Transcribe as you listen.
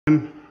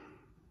I'm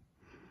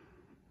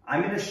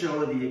going to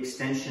show the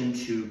extension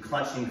to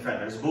clutching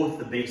feathers, both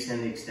the base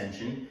and the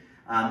extension.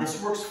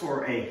 This works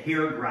for a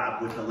hair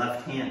grab with the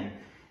left hand.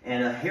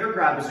 And a hair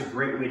grab is a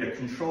great way to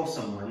control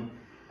someone.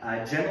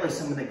 Generally,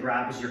 someone that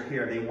grabs your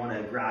hair, they want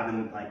to grab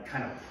and like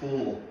kind of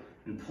pull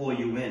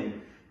you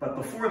in. But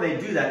before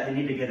they do that, they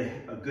need to get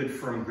a good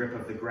firm grip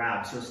of the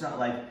grab. So it's not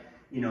like,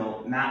 you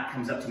know, Matt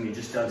comes up to me and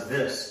just does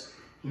this.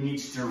 He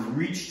needs to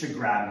reach to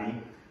grab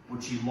me,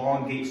 which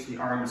elongates the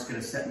arm that's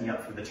going to set me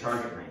up for the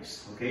target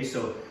race. Okay,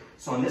 so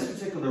on this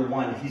particular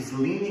one, he's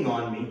leaning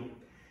on me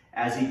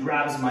as he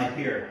grabs my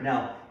hair.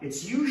 Now,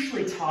 it's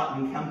usually taught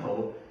in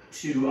Kenpo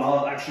to,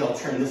 I'll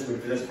turn this way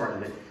for this part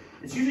of it.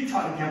 It's usually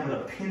taught in Kenpo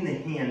to pin the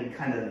hand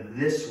kind of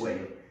this way.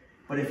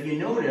 But if you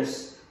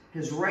notice,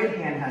 his right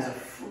hand has a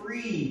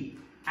free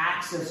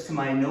access to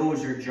my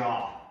nose or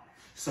jaw.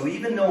 So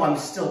even though I'm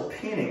still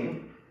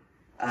pinning,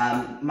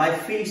 my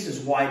face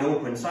is wide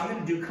open. So I'm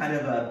going to do kind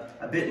of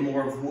a bit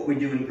more of what we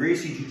do in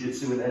Gracie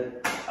Jiu-Jitsu and then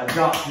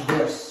adopt to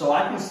this. So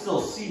I can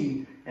still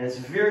see, and it's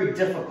very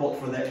difficult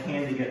for that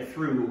hand to get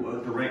through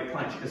with the right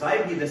punch, because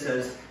I view this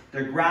as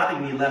they're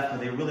grabbing me left, but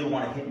they really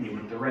want to hit me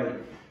with the right.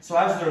 So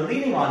as they're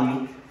leaning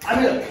on me,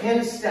 I'm going to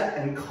pin, step,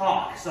 and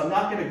cock. So I'm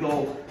not going to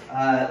go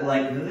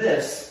like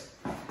this,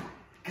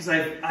 because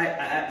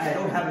I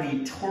don't have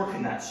any torque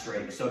in that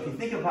strike. So if you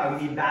think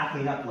about me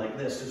backing up like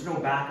this, there's no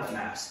backup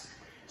mass.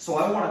 So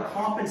I want to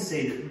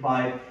compensate it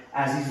by,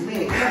 as he's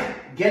leaning,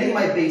 getting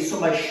my base so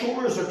my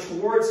shoulders are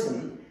towards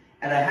him,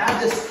 and I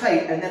have this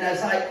tight, and then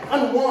as I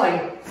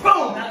unwind,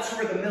 boom, that's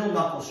where the middle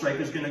knuckle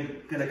strike is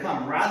going to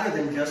come, rather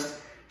than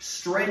just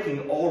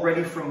striking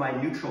already from my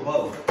neutral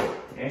bow.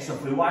 Okay, so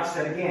if we watch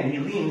that again, he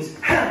leans,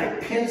 I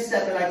pin,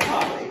 step, and I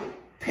cock, I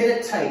pin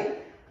it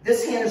tight.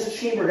 This hand is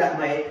chambered at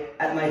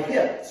my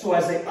hip, so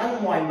as I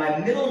unwind, my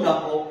middle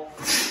knuckle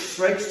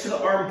strikes to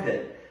the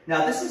armpit.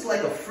 Now this is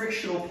like a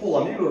frictional pull.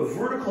 I'm going to do a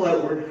vertical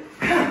outward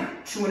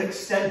to an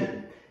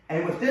extended.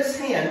 And with this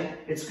hand,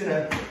 it's going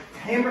to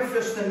hammer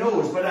fist the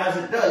nose, but as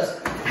it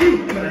does,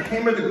 I'm going to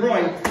hammer the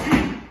groin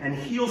and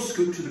heel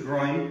scoop to the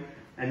groin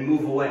and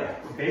move away.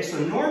 Okay, so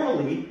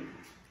normally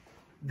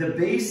the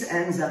base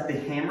ends at the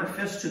hammer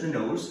fist to the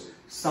nose.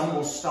 Some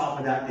will stop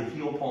it at the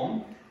heel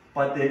palm,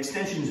 but the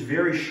extension is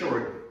very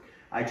short.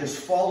 I just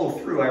follow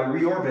through, I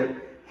reorbit,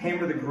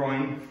 hammer the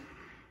groin.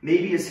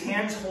 Maybe his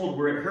hands hold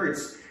where it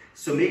hurts,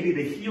 so maybe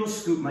the heel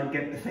scoop might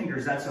get the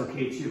fingers, that's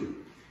okay too.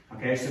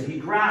 Okay, so he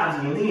grabs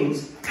and he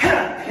leans,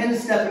 pin,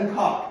 step, and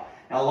cock.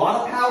 Now a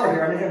lot of power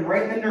here, I'm gonna hit him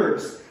right in the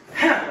nerves.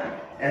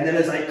 And then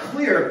as I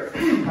clear,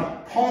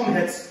 palm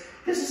hits.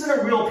 This isn't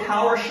a real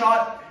power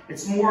shot,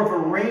 it's more of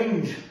a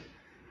range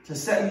to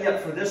set me up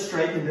for this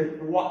strike and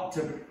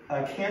to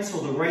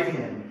cancel the right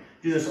hand.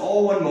 Do this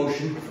all one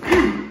motion.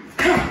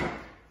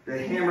 The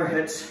hammer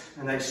hits,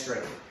 a nice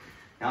strike.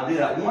 Now I'll do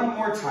that one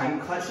more time,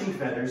 clutching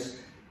feathers,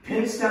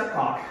 pin, step,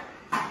 cock,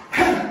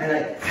 and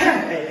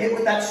I hit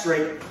with that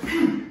strike.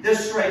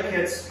 This strike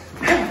hits,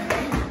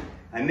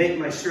 I make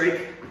my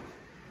strike,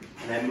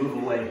 and I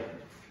move away.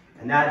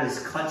 And that is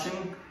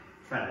clutching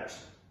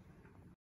feathers.